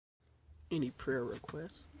Any prayer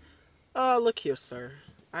requests? Look here, sir.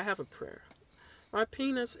 I have a prayer. My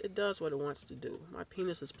penis, it does what it wants to do. My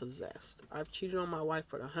penis is possessed. I've cheated on my wife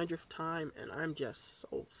for the 100th time, and I'm just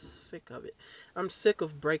so sick of it. I'm sick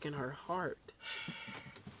of breaking her heart.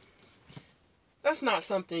 That's not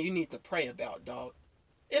something you need to pray about, dog.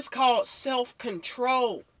 It's called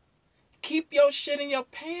self-control. Keep your shit in your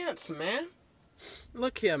pants, man.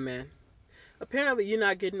 Look here, man. Apparently you're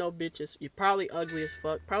not getting no bitches. You're probably ugly as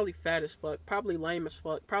fuck, probably fat as fuck, probably lame as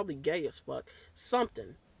fuck, probably gay as fuck.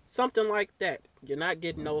 Something like that. You're not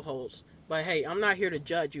getting no hoes. But hey, I'm not here to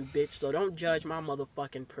judge you, bitch, so don't judge my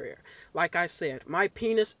motherfucking prayer. Like I said, my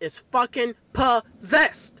penis is fucking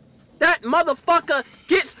possessed. That motherfucker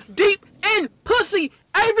gets deep in pussy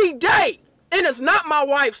every day. And it's not my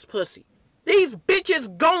wife's pussy. These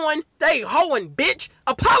bitches going, they hoeing, bitch.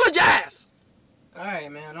 Apologize.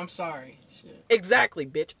 Alright, man, I'm sorry. Shit. Exactly,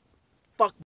 bitch. Fuck.